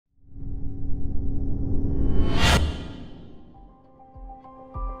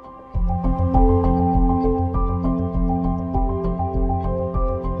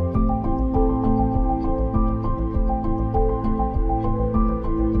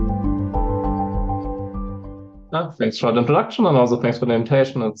Thanks for the introduction and also thanks for the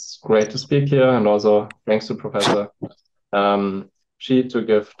invitation. It's great to speak here, and also thanks to Professor Shi to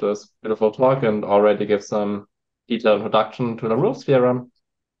give this beautiful talk and already give some detailed introduction to Llarull's theorem.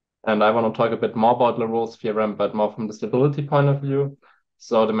 And I want to talk a bit more about Llarull's theorem, but more from the stability point of view.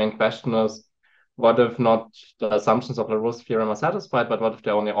 So the main question is, what if not the assumptions of Llarull's theorem are satisfied, but what if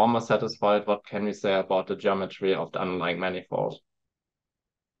they're only almost satisfied? What can we say about the geometry of the underlying manifold?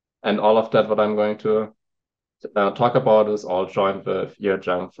 And all of that, what I'm going to talk about is all joined with Yiyue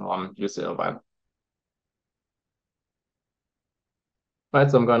Zhang from UCLY. Right,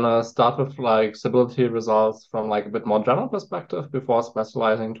 so I'm gonna start with like stability results from like a bit more general perspective before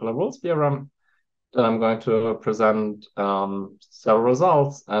specializing to Llarull's theorem. Then I'm going to present several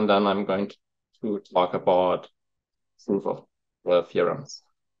results, and then I'm going to talk about proof of the theorems.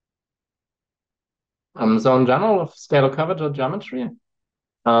 So in general, of scalar curvature geometry,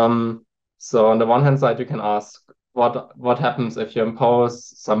 so on the one hand side, you can ask what happens if you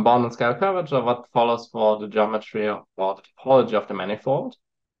impose some bound on scalar curvature, what follows for the geometry or the topology of the manifold.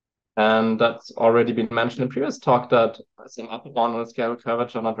 And that's already been mentioned in previous talk that some upper bound on the scalar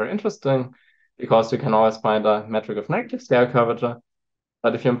curvature are not very interesting because you can always find a metric of negative scalar curvature.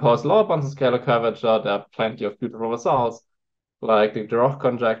 But if you impose lower bounds on scalar curvature, there are plenty of beautiful results, like the Llarull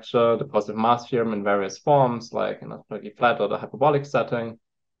conjecture, the positive mass theorem in various forms, like in a perfectly flat or the hyperbolic setting,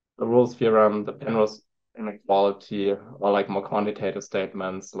 the Llarull's theorem, the Penrose inequality, or like more quantitative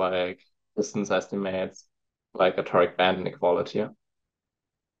statements like distance estimates, like a toric band inequality.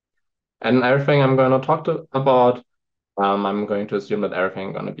 And everything I'm going to talk about, I'm going to assume that everything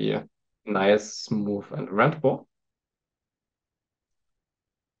is going to be nice, smooth, and rentable.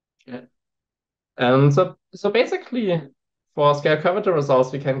 Yeah. And so basically, for scalar curvature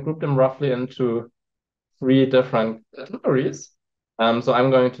results, we can group them roughly into three different categories. So I'm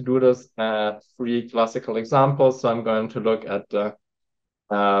going to do this at three classical examples. So I'm going to look at the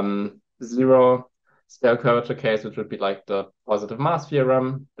zero scalar curvature case, which would be like the positive mass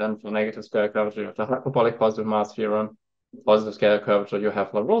theorem. Then for negative scalar curvature, you have the hyperbolic positive mass theorem. Positive scalar curvature, you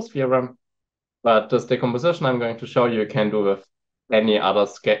have Llarull's theorem. But this decomposition I'm going to show you can do with any other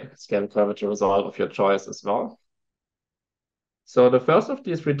scalar curvature result of your choice as well. So the first of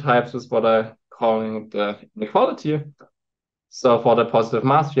these three types is what I'm calling the inequality. So for the positive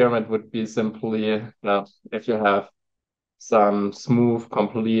mass theorem, it would be simply that if you have some smooth,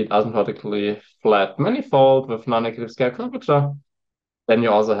 complete, asymptotically flat manifold with non-negative scalar curvature, then you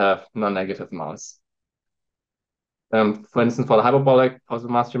also have non-negative mass. For instance, for the hyperbolic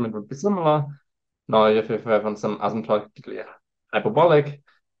positive mass theorem, it would be similar. Now, if you have some asymptotically hyperbolic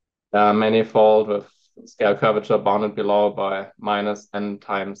manifold with scalar curvature bounded below by minus n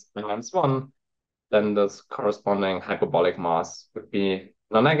times n minus 1, then this corresponding hyperbolic mass would be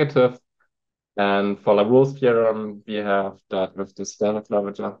non-negative. And for Llarull's theorem, we have that with the scalar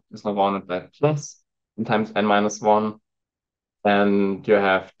curvature is now bounded by plus n times n minus 1. And you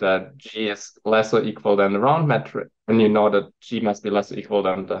have that G is less or equal than the round metric. And you know that G must be less or equal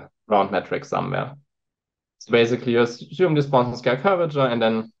than the round metric somewhere. So basically, you assume this bounds on scalar curvature, and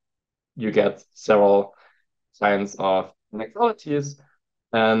then you get several kinds of inequalities.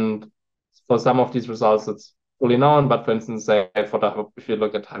 And for some of these results, it's fully known. But for instance, say if you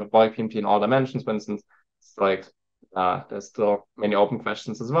look at hyperbolic PMT in all dimensions, for instance, it's like there's still many open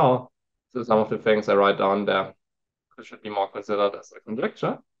questions as well. So some of the things I write down there should be more considered as a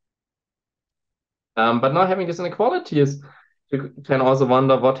conjecture. But now having these inequalities, you can also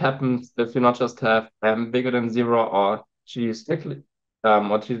wonder what happens if you not just have m bigger than 0 or g strictly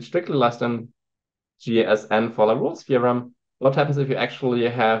less than g as n for Llarull's theorem. What happens if you actually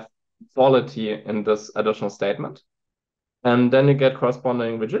have equality in this additional statement? And then you get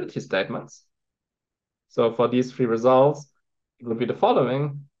corresponding rigidity statements. So for these three results, it would be the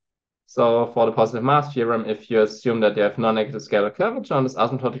following. So for the positive mass theorem, if you assume that you have non-negative scalar curvature on this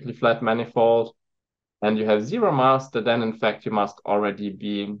asymptotically flat manifold, and you have 0 mass, then in fact you must already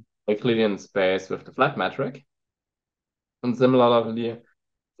be Euclidean space with the flat metric. And similarly,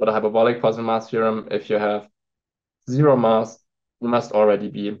 for the hyperbolic positive mass theorem, if you have 0 mass, you must already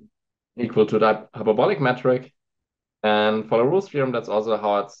be equal to the hyperbolic metric. And for the Llarull's theorem, that's also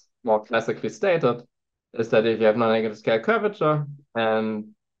how it's more classically stated, is that if you have non-negative scalar curvature and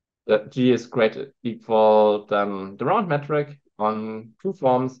that G is greater equal than the round metric on two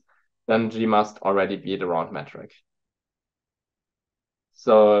forms, then G must already be the round metric.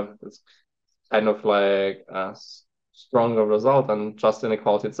 So it's kind of like a stronger result than just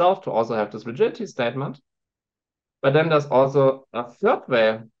inequality itself to also have this rigidity statement. But then there's also a third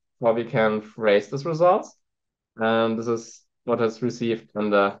way how we can phrase these results. And this is what has received in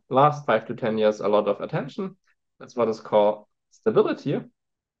the last 5 to 10 years a lot of attention. That's what is called stability.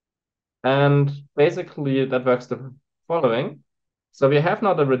 And basically that works the following. So we have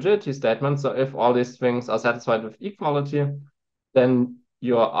now the rigidity statement. So if all these things are satisfied with equality, then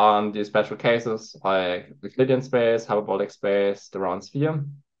you are on the special cases like the Euclidean space, hyperbolic space, the round sphere,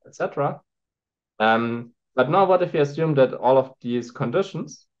 etc. But now what if we assume that all of these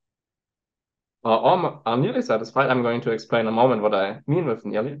conditions are nearly satisfied? I'm going to explain in a moment what I mean with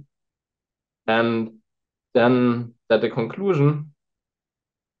nearly. And then that the conclusion,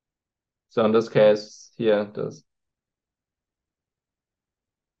 so in this case here, this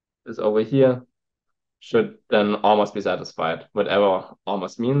over here, should then almost be satisfied, whatever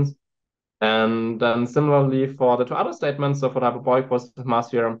almost means. And then similarly for the two other statements, so for the hyperbolic positive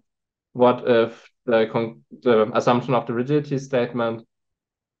mass theorem, what if the assumption of the rigidity statement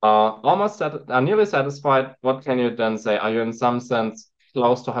are nearly satisfied? What can you then say? Are you in some sense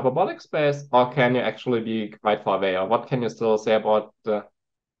close to hyperbolic space, or can you actually be quite far away? Or what can you still say about the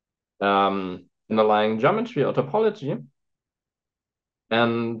underlying geometry or topology?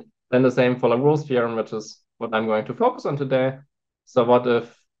 And then the same for Llarull's theorem, which is what I'm going to focus on today. So what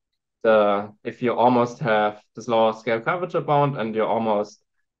if you almost have this lower scale curvature bound and you're almost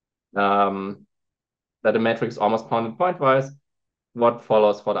that the matrix is almost bounded pointwise, what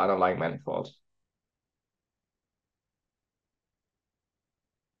follows for the underlying manifold?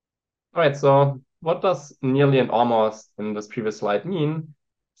 All right, so what does nearly and almost in this previous slide mean?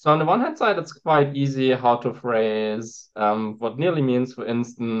 So on the one hand side, it's quite easy how to phrase what nearly means. For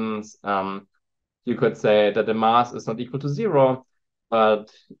instance, you could say that the mass is not equal to 0, but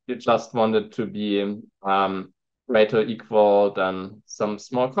you just want it to be greater or equal than some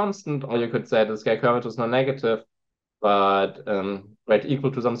small constant, or you could say the scale curvature is not negative, but greater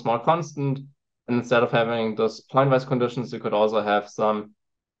equal to some small constant. And instead of having those pointwise conditions, you could also have some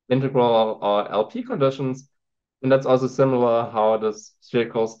integral or LP conditions. And that's also similar how this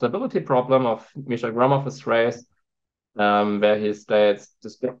spherical stability problem of Misha Gromov is phrased, where he states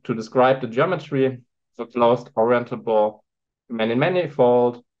to describe the geometry of a closed orientable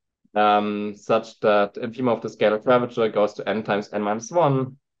many-manifold, such that infima of the scalar curvature goes to n times n minus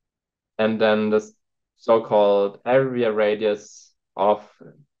 1, and then this so-called area radius of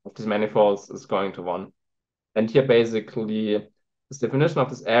these manifolds is going to 1. And here basically, this definition of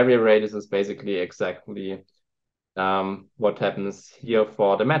this area radius is basically exactly what happens here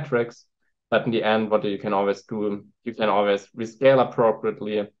for the matrix. But in the end, what you can always do, you can always rescale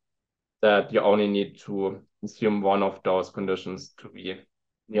appropriately, that you only need to assume one of those conditions to be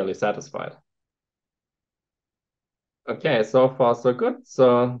nearly satisfied. Okay, so far so good.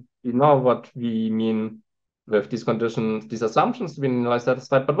 So we know what we mean with these conditions, these assumptions to be nearly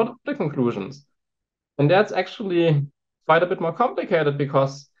satisfied, but what are the conclusions? And that's actually quite a bit more complicated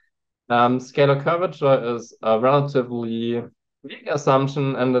because scalar curvature is a relatively weak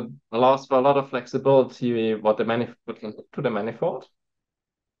assumption, and it allows for a lot of flexibility what the manifold can do to the manifold.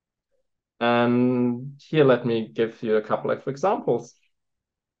 And here, let me give you a couple of examples.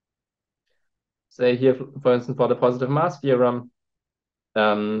 Say here, for instance, for the positive mass theorem,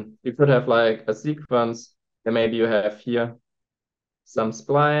 you could have like a sequence where maybe you have here some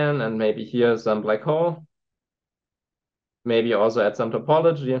spline and maybe here some black hole. Maybe also add some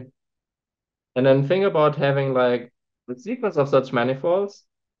topology. And then think about having like a sequence of such manifolds,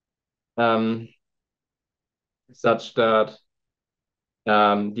 such that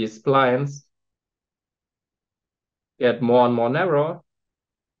these splines get more and more narrow,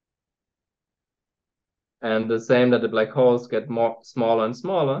 and the same that the black holes get more smaller and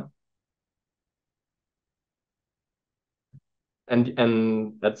smaller, and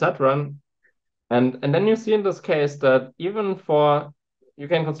etc. And then you see in this case that even for you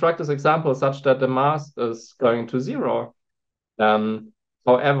can construct this example such that the mass is going to 0.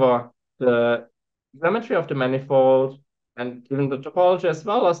 However, the geometry of the manifold and even the topology as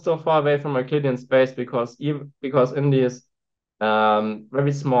well are still far away from Euclidean space because in these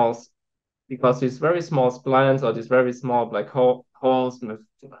very small splines or these very small black holes in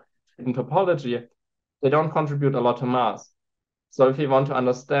topology, they don't contribute a lot to mass. So if you want to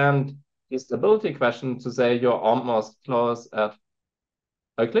understand the stability question to say you're almost close at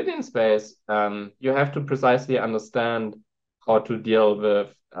Euclidean space, you have to precisely understand how to deal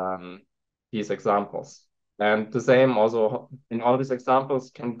with these examples. And the same also in all these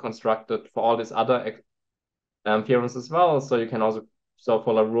examples can be constructed for all these other theorems as well. So you can also, so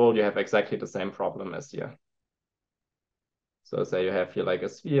for Llarull, you have exactly the same problem as here. So say you have here like a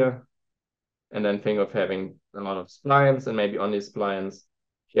sphere, and then think of having a lot of splines, and maybe on these splines,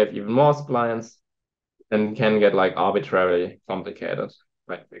 you have even more splines, and can get like arbitrarily complicated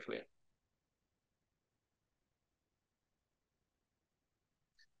quite quickly.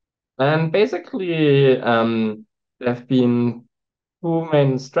 And basically, there have been two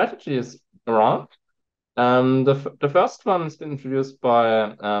main strategies around. The first one has been introduced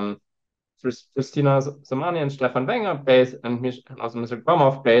by Christina Samani and Stefan Wenger, based and also Mr.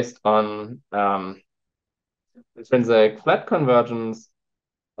 Gromov, based on intrinsic flat convergence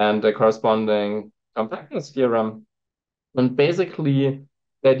and the corresponding compactness theorem. And basically,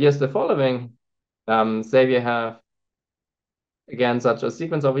 the idea is the following. Say we have, again, such a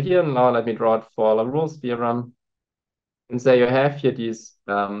sequence over here. Now let me draw it for Llarull's theorem. And say you have here these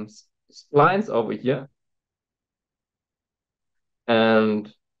splines over here.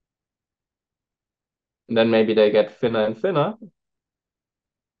 And then maybe they get thinner and thinner.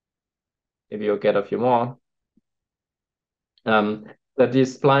 Maybe you'll get a few more. That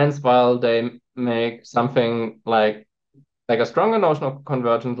these splines, while they make something like a stronger notion of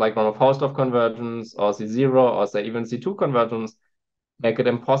convergence, like one of Hausdorff convergence or C0 or say even C2 convergence, make it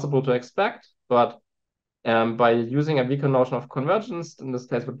impossible to expect. But by using a weaker notion of convergence, in this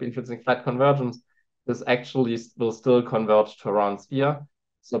case would be intrinsic flat convergence, this actually will still converge to a round sphere.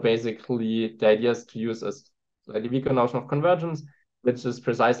 So basically, the idea is to use a slightly weaker notion of convergence, which is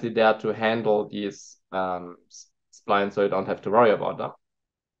precisely there to handle these splines, so you don't have to worry about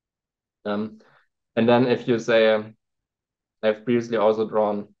them. And then if you say, I've previously also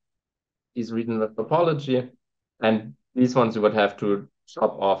drawn these regions with topology, and these ones you would have to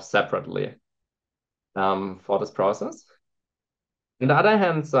chop off separately for this process. On the other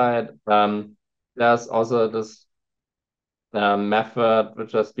hand side, there's also this method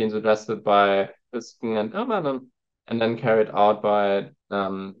which has been suggested by Princeton and Irman, and then carried out by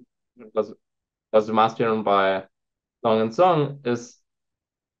was the mass theorem by Zhang and Song, is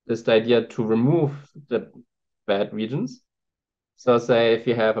the idea to remove the bad regions. So say if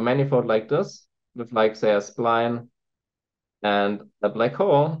you have a manifold like this, with like say a spline and a black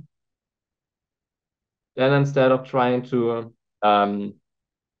hole, then instead of trying to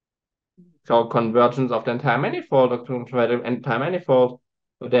show convergence of the entire manifold or to try the entire manifold,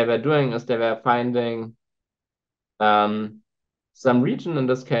 what they were doing is they were finding some region, in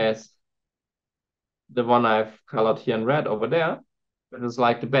this case, the one I've colored here in red over there, which is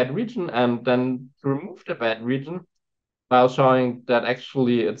like the bad region, and then to remove the bad region while showing that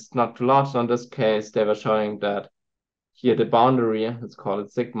actually it's not too large. So in this case, they were showing that here the boundary, let's call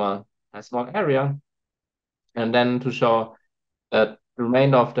it sigma, has small area, and then to show that the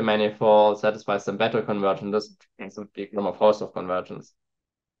remainder of the manifold satisfies some better convergence. This is the theorem of Hausdorff convergence.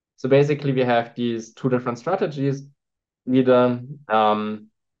 So basically, we have these two different strategies. Either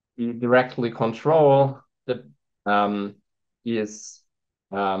we directly control these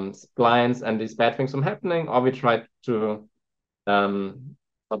splines and these bad things from happening, or we try to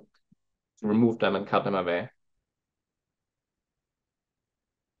remove them and cut them away.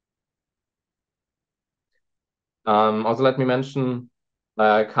 Also, let me mention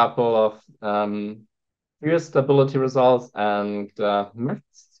a couple of previous stability results and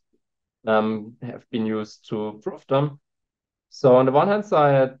methods have been used to prove them. So on the one hand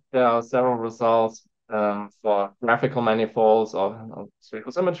side, there are several results for graphical manifolds or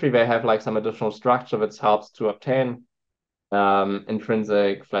spherical symmetry. They have like some additional structure which helps to obtain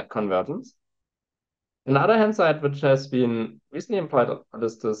intrinsic flat convergence. On the other hand side, which has been recently employed,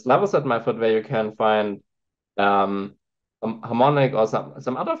 is this level set method where you can find harmonic or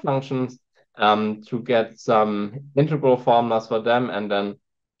some other functions to get some integral formulas for them and then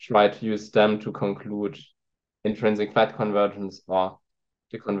try to use them to conclude intrinsic flat convergence or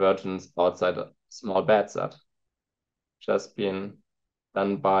the convergence outside a small bad set, which has been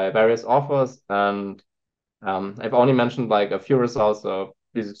done by various authors. And I've only mentioned like a few results, so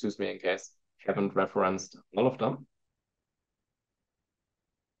please excuse me in case I haven't referenced all of them.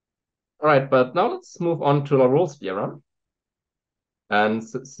 All right, but now let's move on to Llarull's theorem and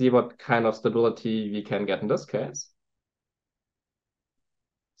see what kind of stability we can get in this case.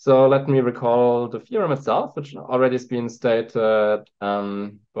 So let me recall the theorem itself, which already has been stated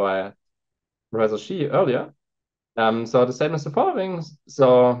by Professor Shi earlier. So the statement is the following.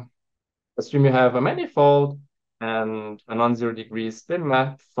 So assume you have a manifold and a non-zero degree spin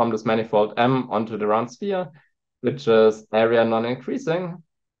map from this manifold M onto the round sphere, which is area non-increasing,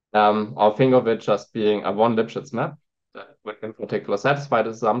 or think of it just being a one Lipschitz map that would in particular satisfy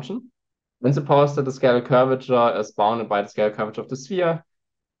this assumption. And suppose that the scalar curvature is bounded by the scalar curvature of the sphere,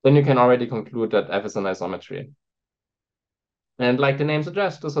 then you can already conclude that F is an isometry. And like the name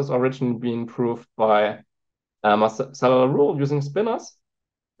suggests, this has originally been proved by Marcel Llarull using spinors,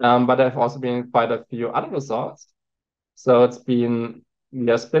 but there have also been quite a few other results. So it's been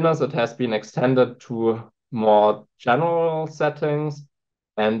via spinors, it has been extended to more general settings.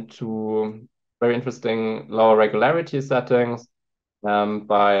 and to very interesting lower regularity settings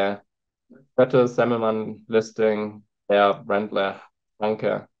by Vettel, Semmelmann listing, Herr, Brendler,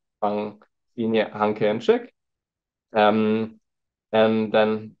 Hanke, Fang, Hanke, and Schick. And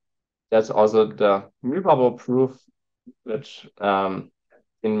then there's also the mu-bubble proof, which been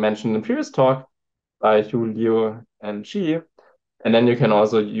mentioned in the previous talk by Hu, Liu, and Xi. And then you can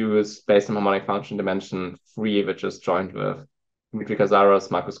also use spatial harmonic function dimension 3, which is joined with Dmitry Kazaros,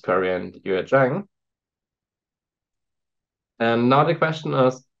 Marcus Curry, and Yiyue Zhang. And now the question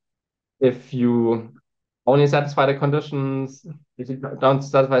is, if you only satisfy the conditions, if you don't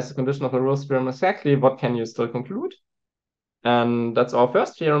satisfy the condition of the Llarull theorem exactly, what can you still conclude? And that's our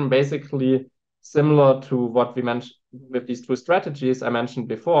first theorem, basically similar to what we mentioned with these two strategies I mentioned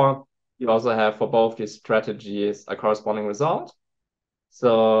before. You also have for both these strategies a corresponding result.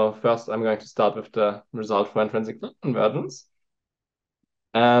 So first, I'm going to start with the result for intrinsic convergence.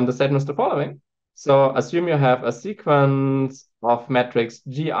 And the statement is the following. So assume you have a sequence of metrics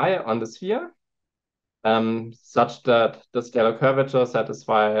Gi on the sphere, such that the scalar curvature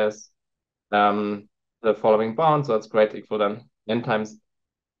satisfies the following bound. So it's greater equal than n times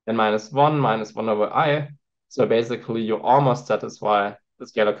n minus 1 over I. So basically, you almost satisfy the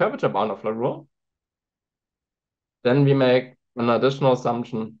scalar curvature bound of Llarull. Then we make an additional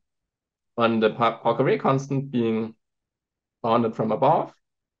assumption on the Poincare constant being bounded from above.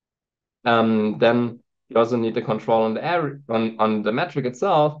 Then you also need the control on the area on the metric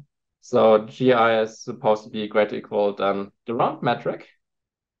itself. So Gi is supposed to be greater equal than the round metric.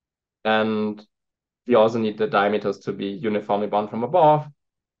 And we also need the diameters to be uniformly bound from above.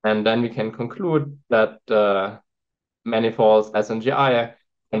 And then we can conclude that manifolds S and Gi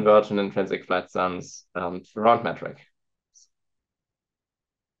converge in intrinsic flat sums to the round metric.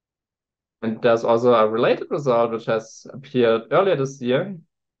 And there's also a related result which has appeared earlier this year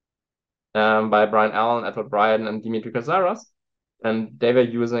by Brian Allen, Edward Bryan, and Dmitry Kazaros. And they were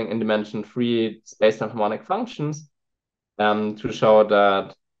using in dimension 3 space-time harmonic functions to show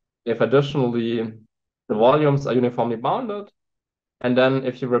that if additionally the volumes are uniformly bounded, and then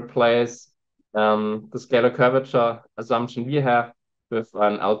if you replace the scalar curvature assumption we have with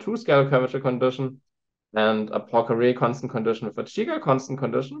an L2 scalar curvature condition and a Poincare constant condition with a Giga constant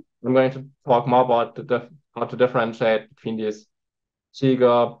condition, I'm going to talk more about how to differentiate between these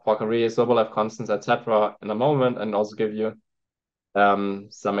Giga, Poincare, Sobolev constants, etc. in a moment, and also give you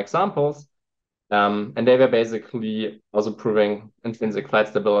some examples. And they were basically also proving intrinsic flight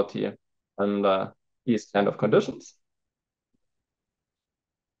stability under these kind of conditions.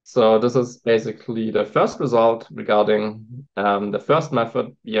 So this is basically the first result regarding the first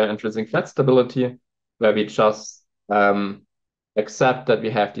method via intrinsic flight stability, where we just accept that we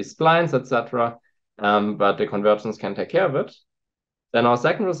have these splines, etc., but the convergence can take care of it. Then our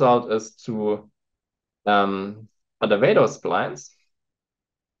second result is to underweight those splines.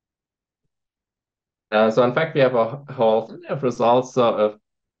 So in fact, we have a whole family of results. So if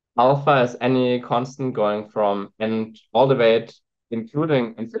alpha is any constant going from n all the way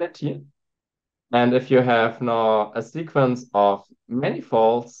including infinity, and if you have now a sequence of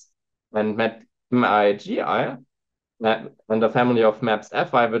manifolds and MIGI and a family of maps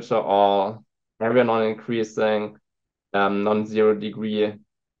Fi, which are all area non-increasing non-zero degree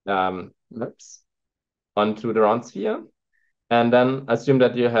maps onto the round sphere, and then assume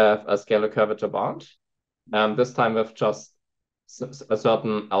that you have a scalar curvature bound, this time with just a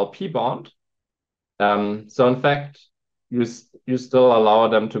certain LP bound. So in fact, you still allow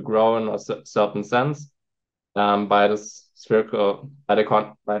them to grow in a certain sense by this spherical,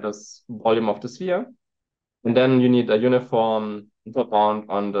 by this volume of the sphere. And then you need a uniform interbound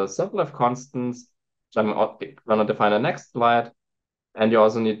on the Sobolev constants, which I'm going to define in the next slide. And you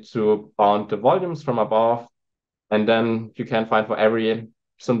also need to bound the volumes from above. And then you can find for every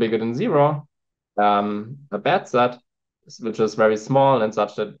epsilon bigger than 0, a bad set, which is very small and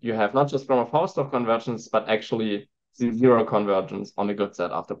such that you have not just from a Hausdorff convergence, but actually zero convergence on a good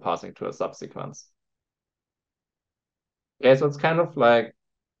set after passing to a subsequence. Okay, so it's kind of like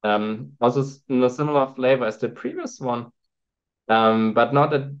also in a similar flavor as the previous one, but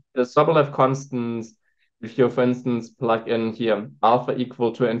not that the Sobolev constants, if you, for instance, plug in here alpha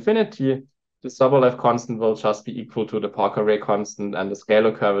equal to infinity, the Sobolev constant will just be equal to the Poincare constant and the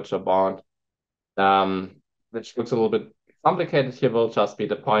scalar curvature bound, which looks a little bit complicated here, will just be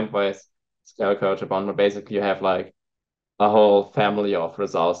the pointwise scalar curvature bound, but basically you have like a whole family of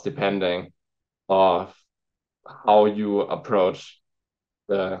results depending on how you approach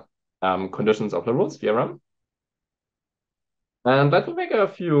the conditions of the Llarull's theorem. And let me make a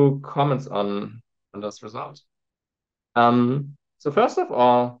few comments on this result. So first of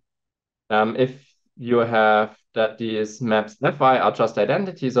all, if you have that these maps Fi are just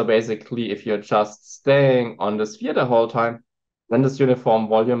identities, so basically if you're just staying on the sphere the whole time, then this uniform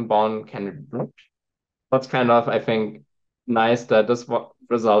volume bound can be blocked. That's kind of, I think, nice that this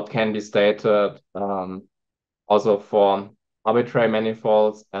result can be stated also for arbitrary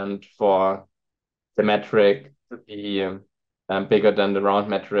manifolds and for the metric to be bigger than the round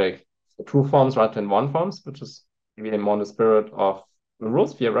metric for two forms rather than one forms, which is really more in the spirit of the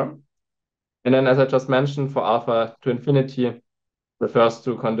Llaurull's theorem. And then, as I just mentioned, for alpha to infinity, the first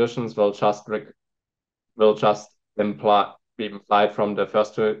two conditions will just be implied from the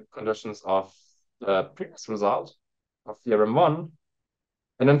first two conditions of the previous result of theorem one.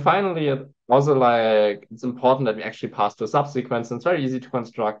 And then finally, also like it's important that we actually pass to a subsequence. And it's very easy to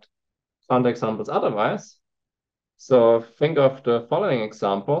construct sound examples otherwise. So think of the following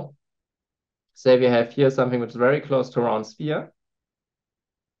example. Say we have here something which is very close to a round sphere.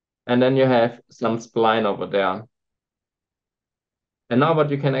 And then you have some spline over there. And now what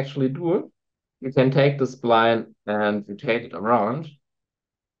you can actually do, you can take the spline and rotate it around.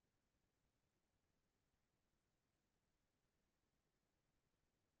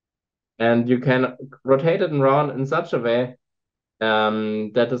 And you can rotate it around in such a way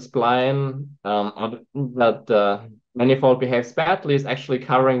that the spline or that the manifold behaves badly is actually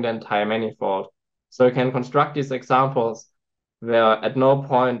covering the entire manifold. So you can construct these examples where at no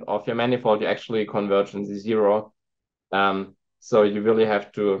point of your manifold you actually converge in zero. So you really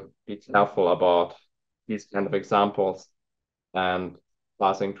have to be careful about these kind of examples, and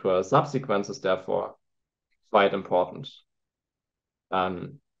passing to a subsequence is therefore quite important.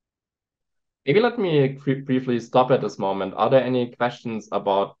 Maybe let me briefly stop at this moment. Are there any questions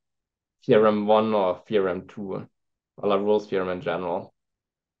about theorem one or theorem two, or Llarull's theorem in general?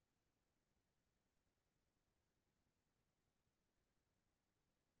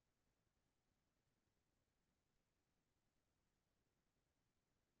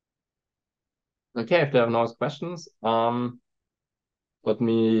 Okay, if there are no questions, let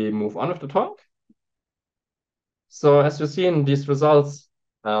me move on with the talk. So as you see in these results,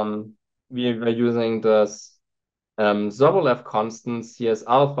 we were using this Sobolev constant CS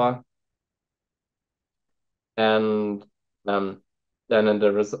alpha, and then in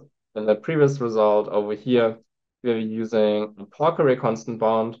the previous result over here, we were using a Poincare constant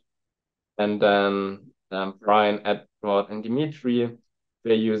bound, and then Brian, Edward, and Dimitri,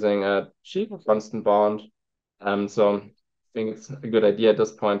 we're using a Chico constant bound. So I think it's a good idea at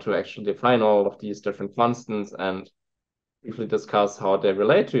this point to actually define all of these different constants and briefly discuss how they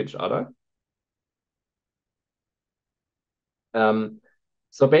relate to each other.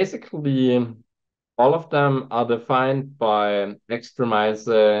 So basically, all of them are defined by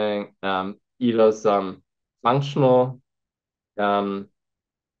extremizing either some functional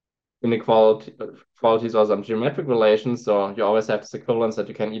inequalities or some geometric relations. So you always have this equivalence that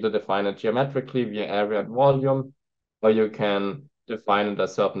you can either define it geometrically via area and volume, or you can define it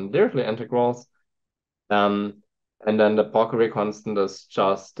as certain Dirichlet integrals. And then the Poincare constant is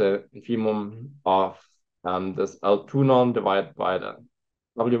just the infimum of this L2 norm divided by the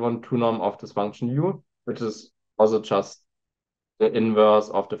W12 norm of this function u, which is also just the inverse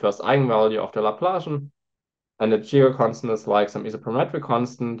of the first eigenvalue of the Laplacian. And the Giga constant is like some isoperimetric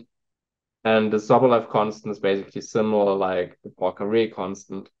constant. And the Sobolev constant is basically similar like the Poincare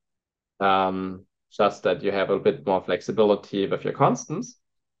constant, just that you have a bit more flexibility with your constants.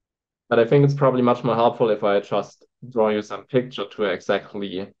 But I think it's probably much more helpful if I just draw you some picture to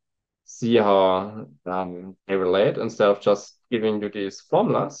exactly see how they relate instead of just giving you these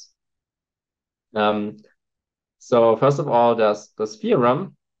formulas. So first of all, there's this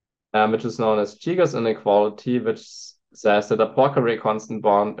theorem, which is known as Giga's inequality, which says that a Poincare constant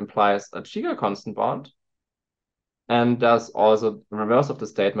bond implies a Giga constant bond. And there's also the reverse of the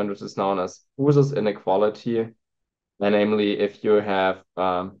statement, which is known as Husserl's inequality, and namely if you have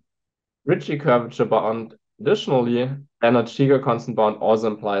Ricci curvature bond additionally, then a Giga constant bond also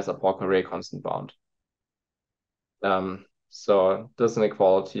implies a Poincare constant bond. So this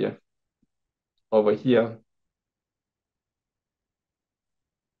inequality over here.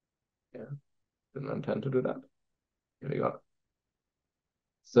 Yeah, didn't intend to do that. Here we go.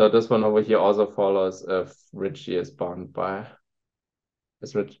 So this one over here also follows if Ricci is bounded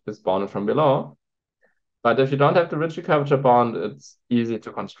from below. But if you don't have the Ricci curvature bond, it's easy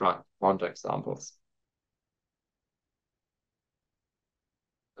to construct bound examples.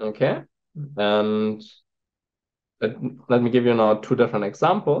 Okay, and let me give you now two different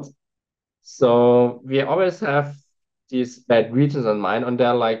examples. So we always have these bad regions in mind, and there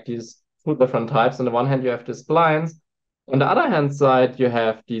are like these two different types. On the one hand, you have the splines, On the other hand side, you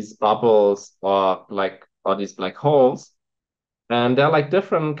have these bubbles or these black holes, and there are like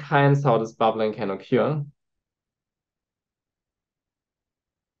different kinds how this bubbling can occur.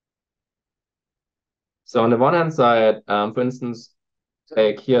 So on the one hand side, for instance,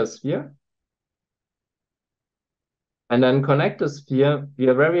 take here a sphere, and then connect the sphere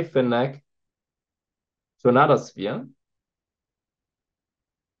via a very thin neck to another sphere.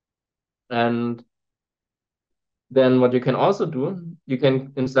 And then what you can also do, you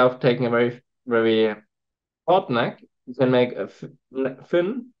can, instead of taking a very, very short neck, you can make a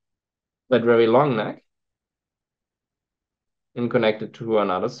thin but very long neck and connect it to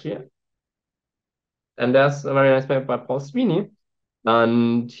another sphere. And there's a very nice paper by Paul Sweeney,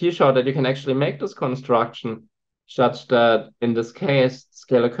 and he showed that you can actually make this construction such that in this case,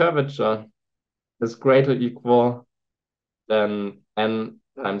 scalar curvature is greater or equal than n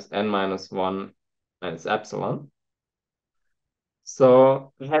times n minus 1 minus epsilon.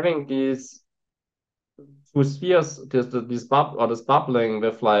 So having these two spheres, this bubbling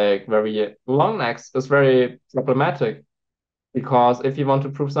with like very long necks is very problematic, because if you want to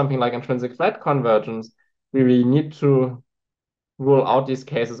prove something like intrinsic flat convergence, we really need to rule out these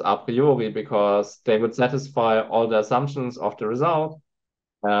cases a priori because they would satisfy all the assumptions of the result.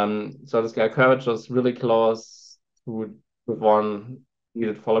 So the scalar curvature is really close to the one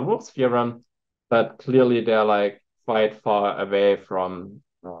needed for the Llarull's theorem, but clearly they're like quite far away from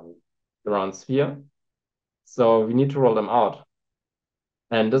the round sphere. So we need to rule them out.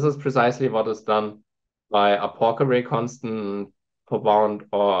 And this is precisely what is done by a Poincare constant upper bound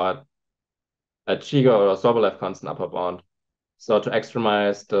or a Giger or a Sobolev constant upper bound. So to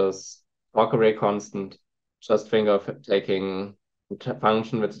extremize this Poincare constant, just think of taking a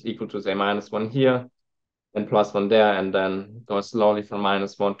function which is equal to say -1 here and +1 there, and then go slowly from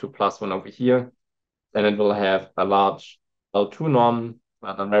 -1 to +1 over here. Then it will have a large L2 norm,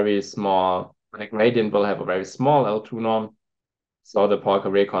 but a very small, the gradient will have a very small L2 norm. So the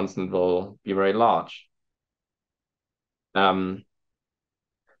Poincare constant will be very large. But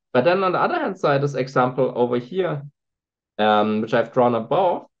then on the other hand side, this example over here, which I've drawn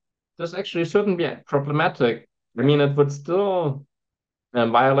above, this actually shouldn't be problematic. I mean, it would still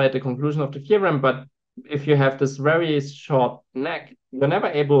violate the conclusion of the theorem, but if you have this very short neck, you're never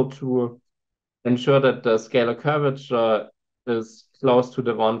able to ensure that the scalar curvature is close to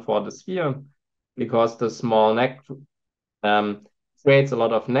the one for the sphere, because the small neck creates a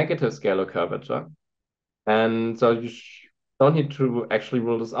lot of negative scalar curvature. And so you don't need to actually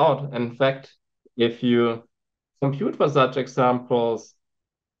rule this out. In fact, if you compute for such examples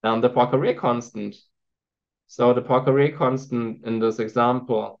the Poincare constant, so the Poincare constant in this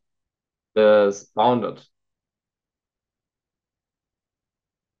example is bounded,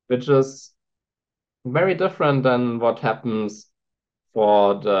 which is very different than what happens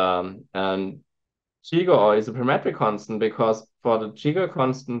for the Giger or isoperimetric constant, because for the Giger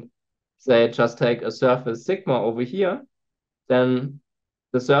constant, say just take a surface sigma over here, then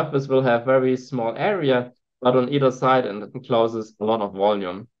the surface will have very small area, but on either side, and it encloses a lot of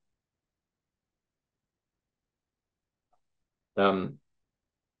volume.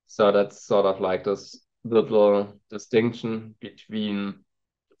 So that's sort of like this little distinction between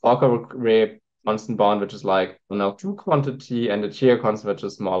the Poincare constant bound, which is like an L2 quantity, and the Giger constant, which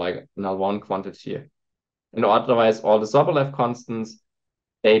is more like an L1 quantity. And otherwise, all the Sobolev constants,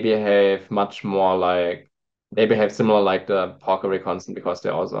 they behave similar like the Poincare constant, because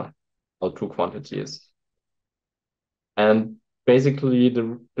they're also L2 quantities. And basically,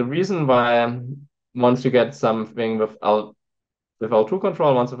 the reason why once you get something with L2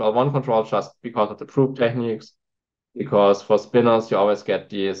 control, once with L1 control, just because of the proof techniques, because for spinors, you always get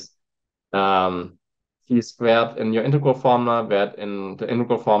these c squared in your integral formula, where in the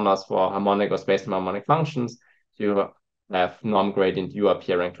integral formulas for harmonic or space-time harmonic functions, you have norm gradient u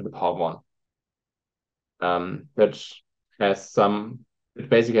appearing to the power 1, which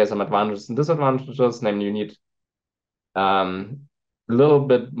basically has some advantages and disadvantages. Namely, you need a little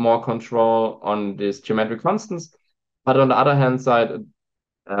bit more control on these geometric constants, but on the other hand side,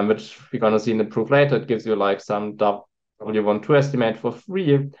 which we're going to see in the proof later, it gives you like some W12 estimate for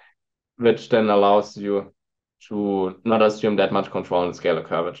free, which then allows you to not assume that much control in the scalar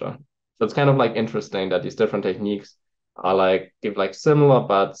curvature. So it's kind of like interesting that these different techniques are like give like similar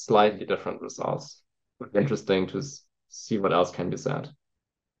but slightly different results. Interesting to see what else can be said.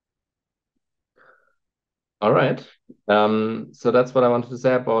 All right. So that's what I wanted to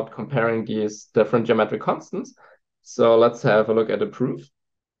say about comparing these different geometric constants. So let's have a look at the proof.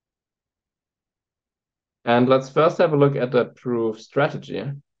 And let's first have a look at the proof strategy.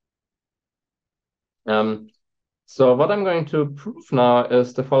 So what I'm going to prove now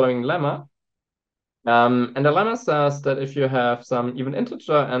is the following lemma. And the lemma says that if you have some even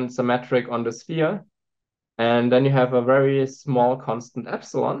integer and some metric on the sphere, and then you have a very small constant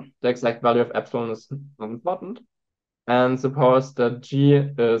epsilon, the exact value of epsilon is not important, and suppose that G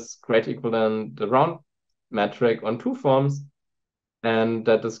is greater equal than the round metric on two forms, and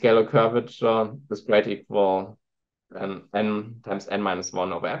that the scalar curvature is greater equal than n times n minus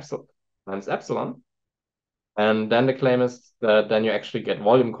 1 over epsilon times epsilon. And then the claim is that then you actually get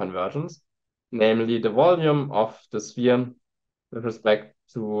volume convergence, namely the volume of the sphere with respect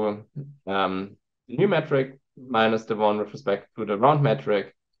to the new metric minus the one with respect to the round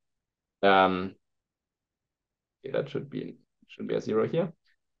metric. That should be a 0 here.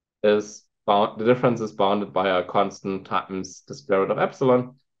 Is the difference is bounded by a constant times the square root of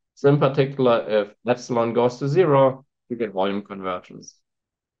epsilon. So in particular, if epsilon goes to 0, you get volume convergence.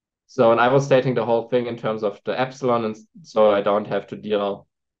 So, and I was stating the whole thing in terms of the epsilon, and so I don't have to deal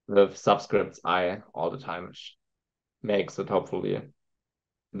with subscripts I all the time, which makes it hopefully a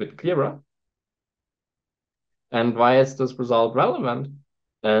bit clearer. And why is this result relevant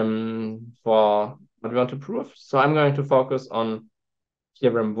for what we want to prove? So I'm going to focus on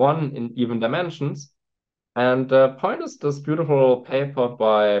theorem 1 in even dimensions. And the point is this beautiful paper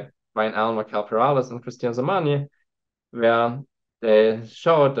by Brian Allen, Michael Perales, and Christian Zamani, where they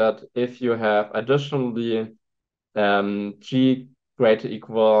showed that if you have additionally G greater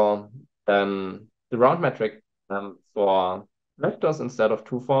equal than the round metric for vectors instead of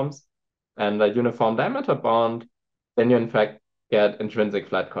two forms and a uniform diameter bound, then you in fact get intrinsic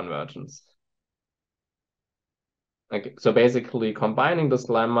flat convergence. Okay, so basically combining this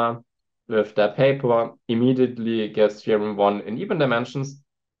lemma with that paper immediately gives theorem 1 in even dimensions.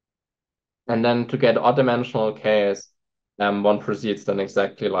 And then to get odd dimensional case, one proceeds then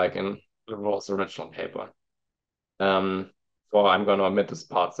exactly like in Llarull's original paper. So I'm going to omit this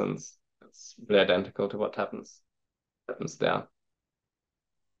part since it's really identical to what happens there.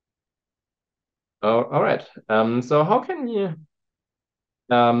 Oh, all right. So how can you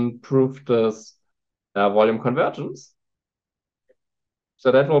prove this volume convergence?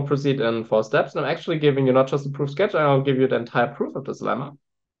 So that will proceed in 4 steps. And I'm actually giving you not just a proof sketch, I'll give you the entire proof of this lemma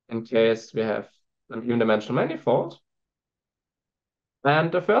in case we have an even dimensional manifold.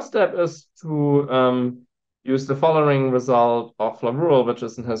 And the first step is to use the following result of Llarull, which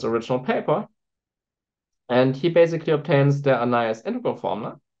is in his original paper. And he basically obtains the Annias integral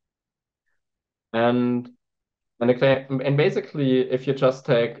formula. And basically, if you just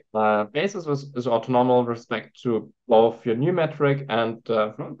take basis is orthonormal with respect to both your new metric and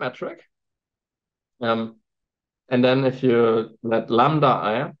round metric. And then if you let lambda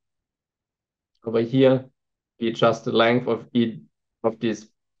I over here be just the length of each of these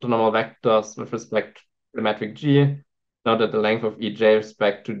orthonormal vectors with respect to the metric G, now that the length of ej with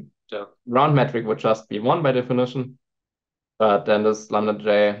respect to the round metric would just be 1 by definition. But then this lambda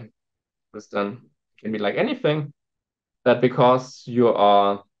j is then can be like anything. That because you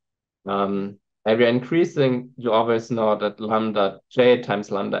are if you're increasing, you always know that lambda j times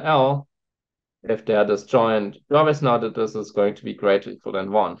lambda l, if they are disjoint, you always know that this is going to be greater or equal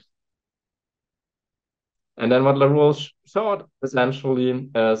than 1. And then what Llarull showed essentially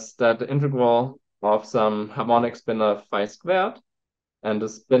is that the integral of some harmonic spinor phi squared, and the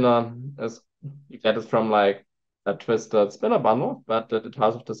spinor is, you get it from like a twisted spinor bundle, but the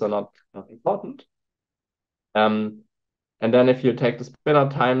details of this are not important. And then if you take the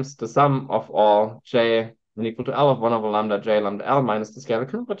spinor times the sum of all j n equal to L of 1 over lambda j lambda L minus the scalar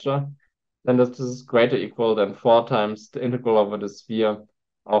curvature, then this is greater or equal than 4 times the integral over the sphere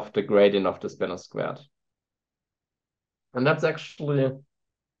of the gradient of the spinor squared. And that's actually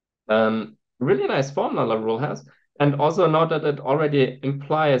really nice formula Llarull has. And also note that it already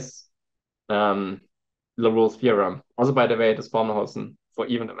implies Llarull's theorem. Also, by the way, this formula holds for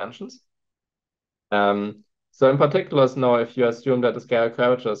even dimensions. So in particular, now if you assume that the scalar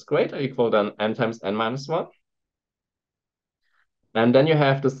curvature is greater or equal than n times n minus 1, and then you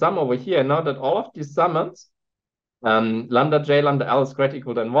have the sum over here. Now that all of these summands, lambda j lambda L is greater or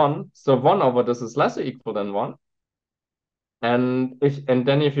equal than 1, so 1 over this is less or equal than 1. And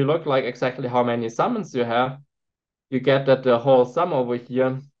then if you look like exactly how many summands you have, you get that the whole sum over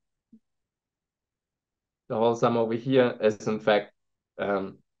here is in fact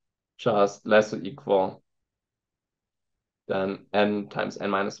just less or equal than n times n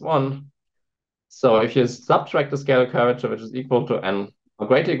minus 1. So if you subtract the scalar curvature, which is equal to n, or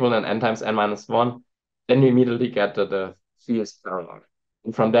greater or equal than n times n minus 1, then you immediately get that the phi is parallel.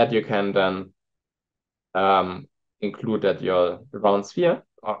 And from that, you can then include that your round sphere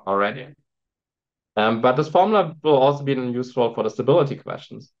already. But this formula will also be useful for the stability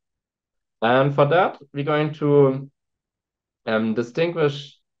questions. And for that, we're going to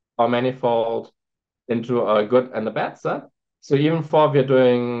distinguish our manifold into a good and a bad set. So even for we're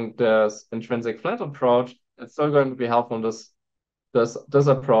doing this intrinsic flat approach, it's still going to be helpful in this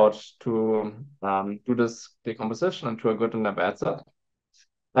approach to do this decomposition into a good and a bad set.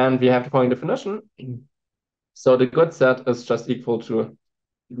 And we have the following definition. So the good set is just equal to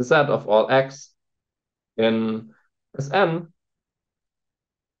the set of all x in Sn,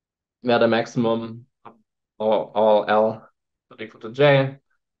 where the maximum or all L is equal to j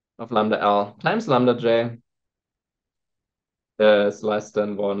of lambda L times lambda j is less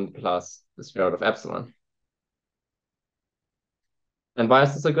than 1 plus the square root of epsilon. And why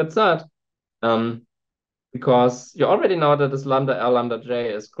is this a good set? Because you already know that this lambda L lambda j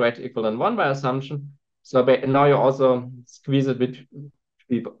is greater or equal than 1 by assumption. So now you also squeeze it between,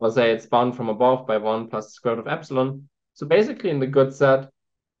 or say it's bound from above by 1 plus the square root of epsilon. So basically in the good set,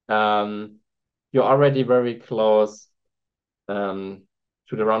 you're already very close to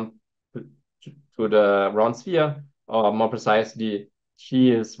the round sphere, or more precisely,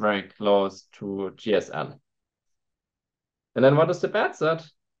 G is very close to GSN. And then what is the bad set?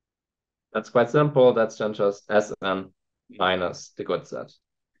 That's quite simple. That's then just Sn minus the good set.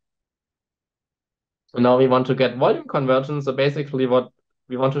 And now we want to get volume convergence. So basically what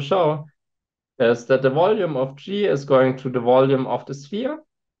we want to show is that the volume of G is going to the volume of the sphere,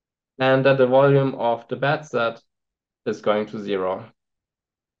 and that the volume of the bad set is going to 0.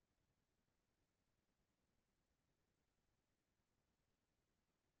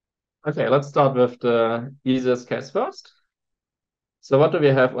 Okay, let's start with the easiest case first. So what do we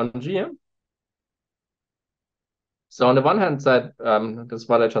have on G? So on the one hand side, this is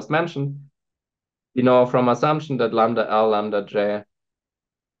what I just mentioned. We know from assumption that lambda L lambda J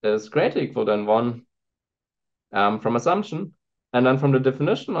is greater or equal than 1 from assumption. And then from the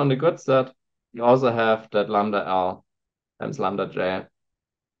definition on the good set, we also have that lambda L times lambda J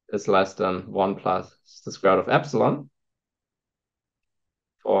is less than 1 plus the square root of epsilon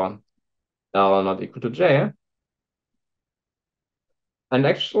for L not equal to J. And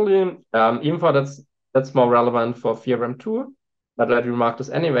actually, even for that's more relevant for theorem 2, but I'd remark this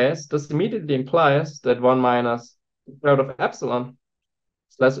anyways. This immediately implies that 1 minus the square root of epsilon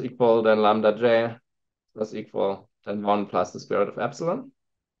is less equal than lambda J less equal than 1 plus the square root of epsilon.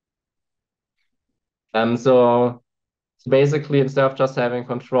 So basically, instead of just having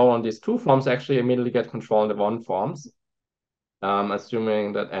control on these two forms, actually immediately get control on the one forms,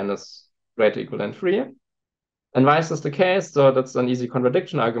 assuming that n is greater or equal than 3. And why is this the case? So that's an easy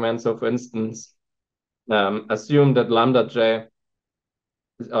contradiction argument. So for instance, assume that lambda j,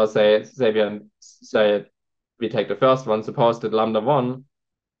 or say we take the first one, suppose that lambda 1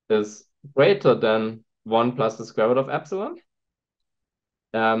 is greater than 1 plus the square root of epsilon.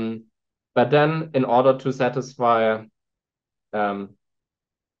 But then in order to satisfy the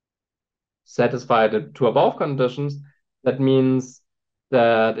two above conditions, that means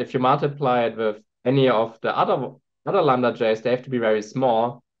that if you multiply it with any of the other lambda j's, they have to be very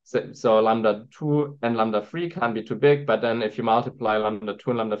small. So lambda 2 and lambda 3 can't be too big, but then if you multiply lambda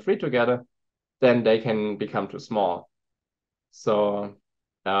 2 and lambda 3 together, then they can become too small. So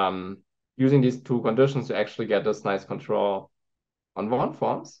using these two conditions, you actually get this nice control on one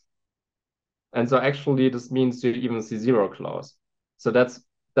forms. And so actually this means you even see zero close. So that's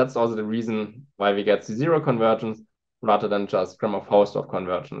also the reason why we get C0 convergence rather than just Gromov-Hausdorff of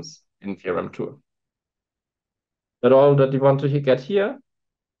convergence in theorem 2. But all that we want to get here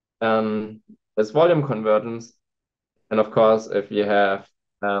is volume convergence. And of course, if we have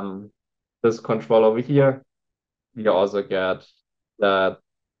this control over here, we also get that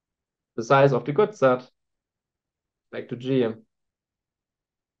the size of the good set back to G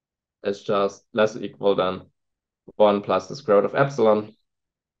is just less or equal than 1 plus the square root of epsilon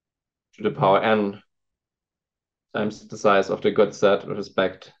to the power n times the size of the good set with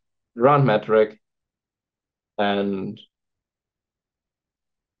respect to the round metric. And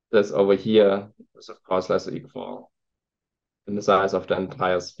this over here is of course less or equal in the size of the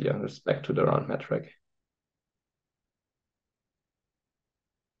entire sphere with respect to the round metric.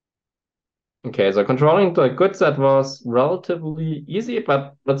 Okay, so controlling the good set was relatively easy,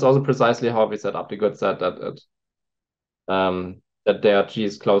 but that's also precisely how we set up the good set, that their G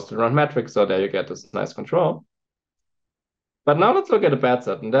is close to the round metric, so there you get this nice control. But now let's look at the bad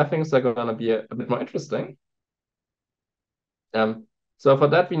set, and there things are going to be a bit more interesting. So for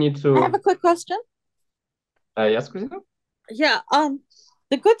that we need to. I have a quick question. Yes, Christina? Yeah.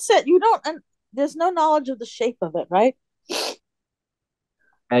 The good set, you don't, and there's no knowledge of the shape of it, right?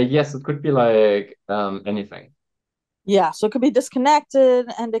 Yes, it could be like anything. Yeah, so it could be disconnected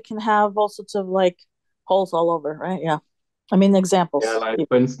and it can have all sorts of like holes all over, right? Yeah. I mean, Yeah, examples. like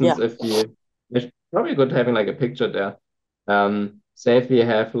for Yeah. instance, if we it's probably good having like a picture there. Say if we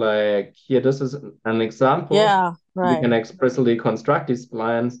have like here, this is an example. Yeah, We right. can explicitly construct these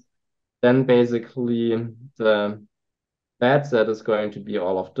splines. Then basically the bad set is going to be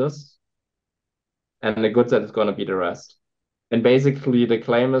all of this, and the good set is going to be the rest. And basically the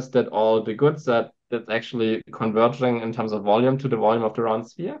claim is that all the good set is actually converging in terms of volume to the volume of the round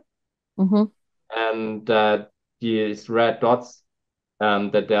sphere, Mm-hmm. and that these red dots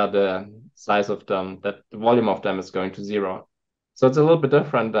that they are the size of them, that the volume of them is going to zero. So it's a little bit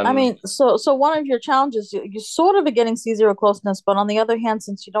different I than, mean, so one of your challenges, you sort of are getting C0 closeness, but on the other hand,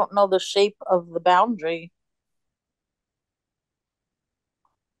 since you don't know the shape of the boundary,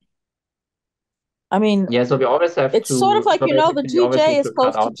 I mean, yeah, so we always have it's sort of to, like, so the basically we always GJ need is to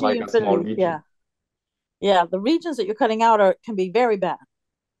cut close to out G like a small infinity. Yeah. region. Yeah. The regions that you're cutting out can be very bad,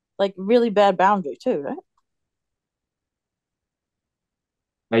 like really bad boundary too, right?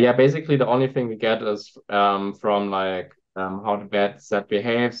 Yeah, basically the only thing we get is from like how the bad set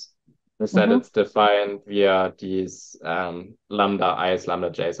behaves, is that Mm-hmm. it's defined via these lambda i's, lambda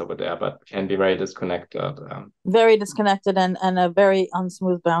j's over there, but can be very disconnected. Very disconnected and a very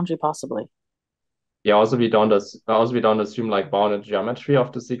unsmooth boundary, possibly. Yeah, also we don't assume like bounded geometry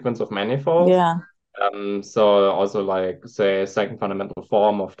of the sequence of manifolds. Yeah. So also like say second fundamental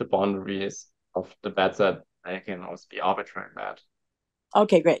form of the boundaries of the bad set, I can also be arbitrary bad.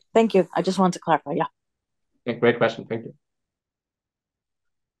 Okay, great. Thank you. I just wanted to clarify. Yeah. Okay, great question. Thank you.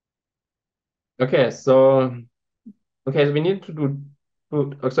 Okay, so we need to do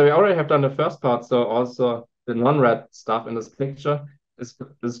so we already have done the first part, so also the non-red stuff in this picture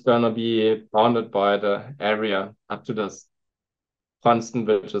is gonna be bounded by the area up to this constant,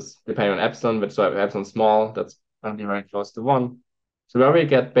 which is depending on epsilon, which so epsilon small, that's gonna be very close to one. So where we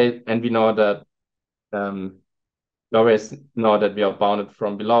get and we know that we always know that we are bounded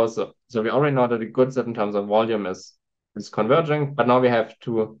from below. So we already know that the good set in terms of volume is converging, but now we have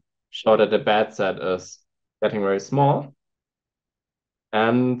to show that the bad set is getting very small.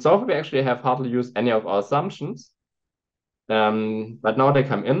 And so far we actually have hardly used any of our assumptions. But now they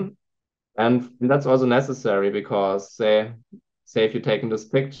come in, and that's also necessary because say if you take in this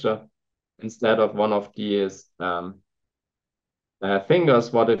picture, instead of one of these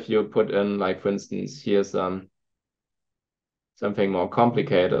fingers, what if you put in, like, for instance, here's something more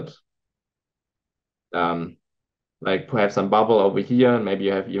complicated, like perhaps some bubble over here, and maybe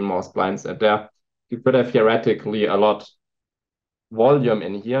you have even more splines at there. You could have theoretically a lot volume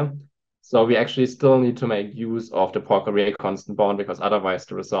in here. So we actually still need to make use of the Poincare constant bound because otherwise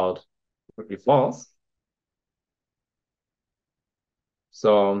the result would be false.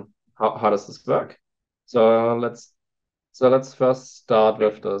 So how does this work? So let's first start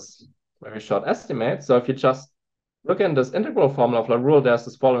with this very short estimate. So if you just look in this integral formula of Llarull, there's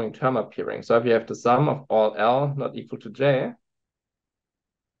this following term appearing. So if you have the sum of all L not equal to J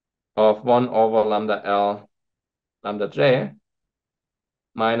of 1 over lambda L lambda J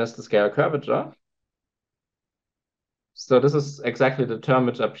minus the scalar curvature. So this is exactly the term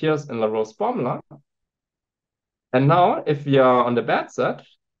which appears in Llarull's formula. And now if we are on the bad set,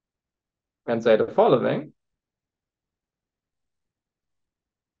 we can say the following.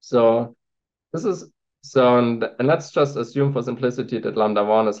 So this is and let's just assume for simplicity that lambda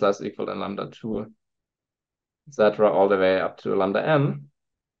 1 is less equal than lambda 2, etc., all the way up to lambda n.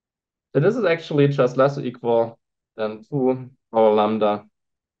 So this is actually just less or equal than 2 over lambda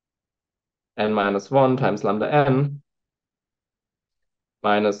n minus 1 times lambda n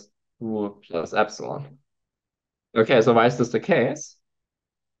minus 2 plus epsilon. Okay, so why is this the case?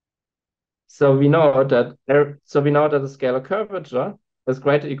 So we know that the scalar curvature is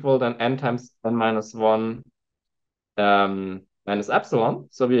greater or equal than n times n minus 1 minus epsilon.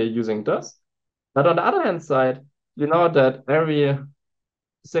 So we are using this. But on the other hand side, we know that every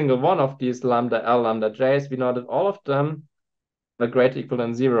single one of these lambda L, lambda J's, we know that all of them are greater or equal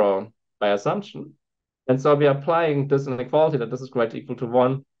than 0 by assumption. And so we are applying this inequality that this is greater or equal to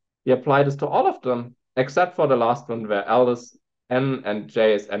 1. We apply this to all of them, except for the last one where L is n and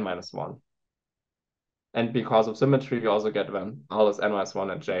J is n minus 1. And because of symmetry, we also get when L is n minus 1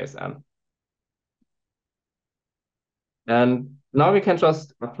 and J is n. And now we can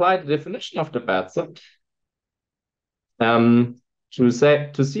just apply the definition of the bad set to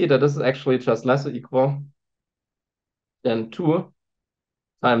see that this is actually just less or equal than 2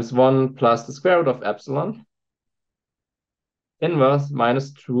 times 1 plus the square root of epsilon inverse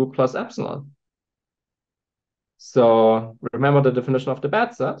minus 2 plus epsilon. So remember the definition of the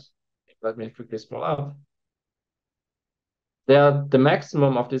bad set. Let me quickly scroll up. They're the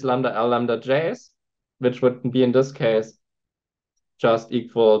maximum of these lambda L lambda J's, which would be in this case just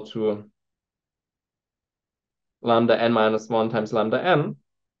equal to lambda n minus 1 times lambda n.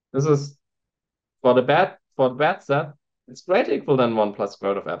 This is for the bad set, it's greater equal than 1 plus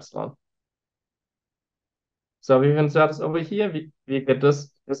square root of epsilon. So we insert this over here, we get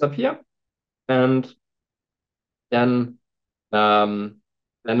this up here, and then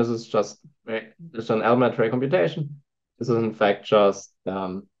this is just an elementary computation. This is in fact just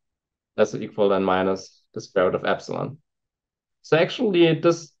less or equal than minus the square root of epsilon. So actually,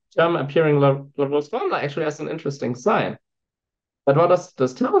 this term appearing in Llarull's formula actually has an interesting sign. But what does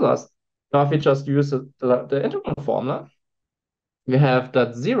this tell us? Now, if we just use the integral formula, we have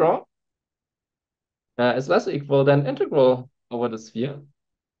that 0 is less or equal than integral over the sphere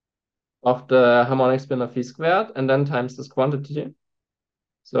of the harmonic spin of v squared, and then times this quantity.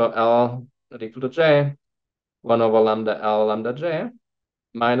 So L not equal to J, 1 over lambda L lambda J,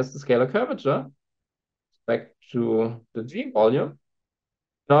 minus the scalar curvature back to the G volume.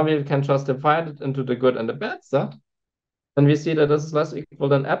 Now we can just divide it into the good and the bad set. And we see that this is less or equal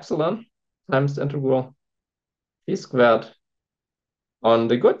than epsilon times the integral v squared on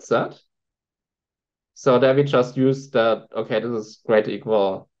the good set. So there we just use that, okay, this is greater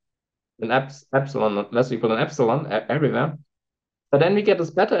equal than epsilon, less equal than epsilon everywhere. But then we get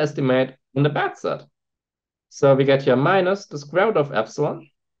this better estimate in the bad set. So we get here minus the square root of epsilon,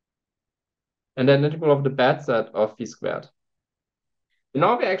 and then integral of the bad set of v squared.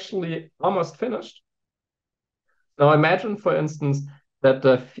 Now we're actually almost finished. Now imagine, for instance, that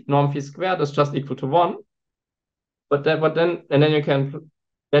the norm v squared is just equal to 1.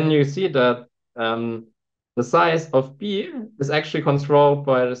 Then you see that the size of b is actually controlled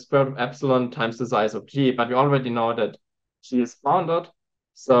by the square root of epsilon times the size of g, but we already know that g is bounded.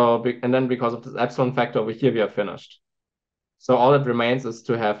 So, and then because of this epsilon factor over here, we are finished. So all that remains is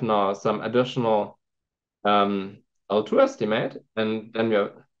to have now some additional L2 estimate, and then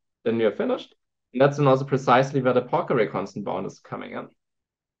we are finished. And that's also precisely where the Poincare constant bound is coming in.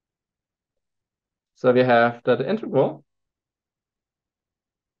 So we have that the integral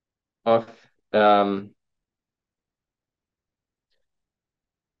of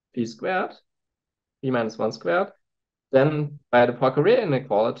p squared, p minus 1 squared, then by the Poincare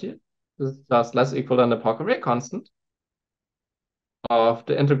inequality, this is just less equal than the Poincare constant of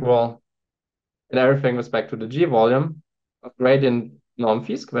the integral in everything with respect to the G volume of gradient norm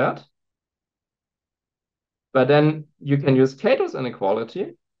phi squared. But then you can use Cato's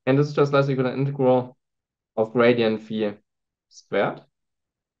inequality, and this is just less equal than integral of gradient phi squared.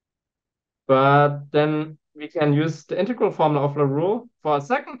 But then we can use the integral formula of Llarull for a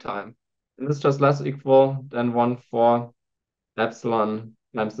second time. And this is just less equal than 1 for epsilon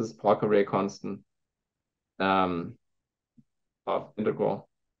times this Poincare constant of integral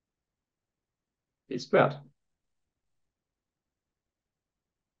p squared.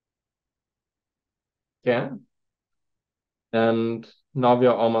 Okay. And now we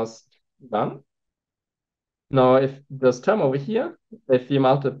are almost done. Now, if this term over here, if we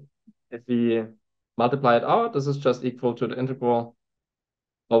multiply it out, this is just equal to the integral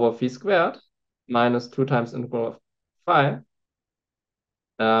over phi squared minus 2 times integral of phi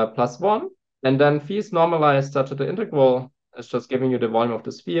plus 1. And then phi is normalized such that the integral is just giving you the volume of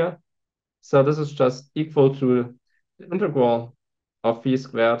the sphere. So this is just equal to the integral of phi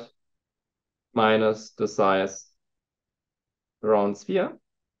squared minus the size around sphere.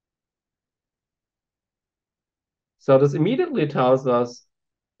 So this immediately tells us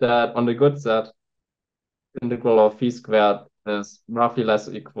that on the good set, the integral of phi squared is roughly less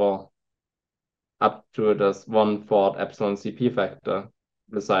equal up to this 1/4 epsilon CP factor,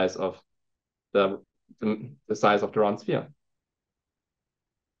 the size of the size of the round sphere.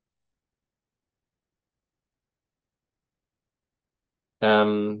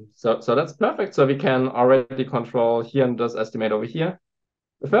 So that's perfect. So we can already control here and this estimate over here.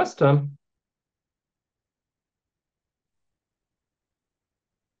 The first term.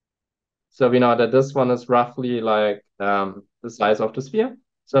 So we know that this one is roughly like the size of the sphere.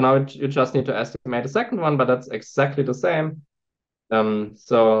 So now you just need to estimate the second one, but that's exactly the same.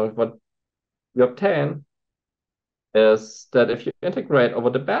 So what we obtain is that if you integrate over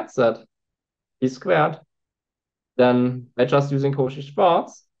the bad set p squared, then by just using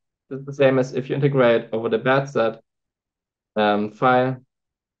Cauchy-Schwarz, it's the same as if you integrate over the bad set phi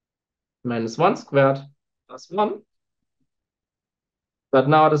minus 1 squared plus 1. But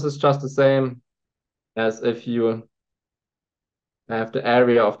now this is just the same as if you have the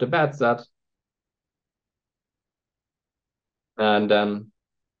area of the bad set and then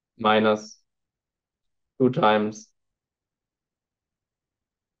minus 2 times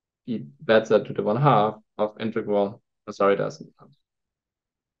the bad set to the 1/2 of integral. Oh, sorry, there's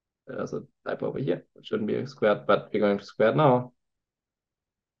a typo over here. It shouldn't be squared, but we're going to square it now.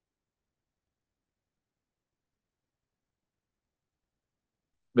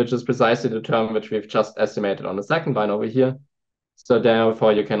 Which is precisely the term which we've just estimated on the second line over here. So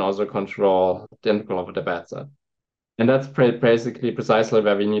therefore, you can also control the integral over the bad set. And that's basically precisely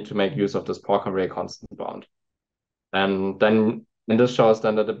where we need to make use of this Poisson-Ray constant bound. And then this shows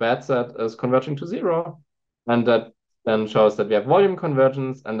then that the bad set is converging to 0. And that then shows that we have volume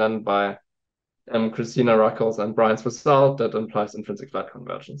convergence. And then by Christina Ruckles and Brian's result, that implies intrinsic flat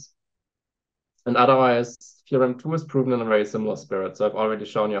convergence. And otherwise, theorem 2 is proven in a very similar spirit. So I've already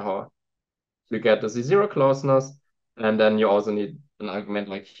shown you how you get the Z0 closeness. And then you also need an argument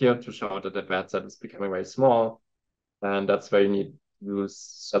like here to show that the bad set is becoming very small. And that's where you need to use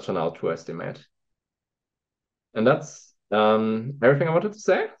such an L2 estimate. And that's everything I wanted to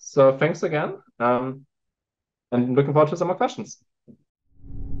say. So thanks again. And looking forward to some more questions.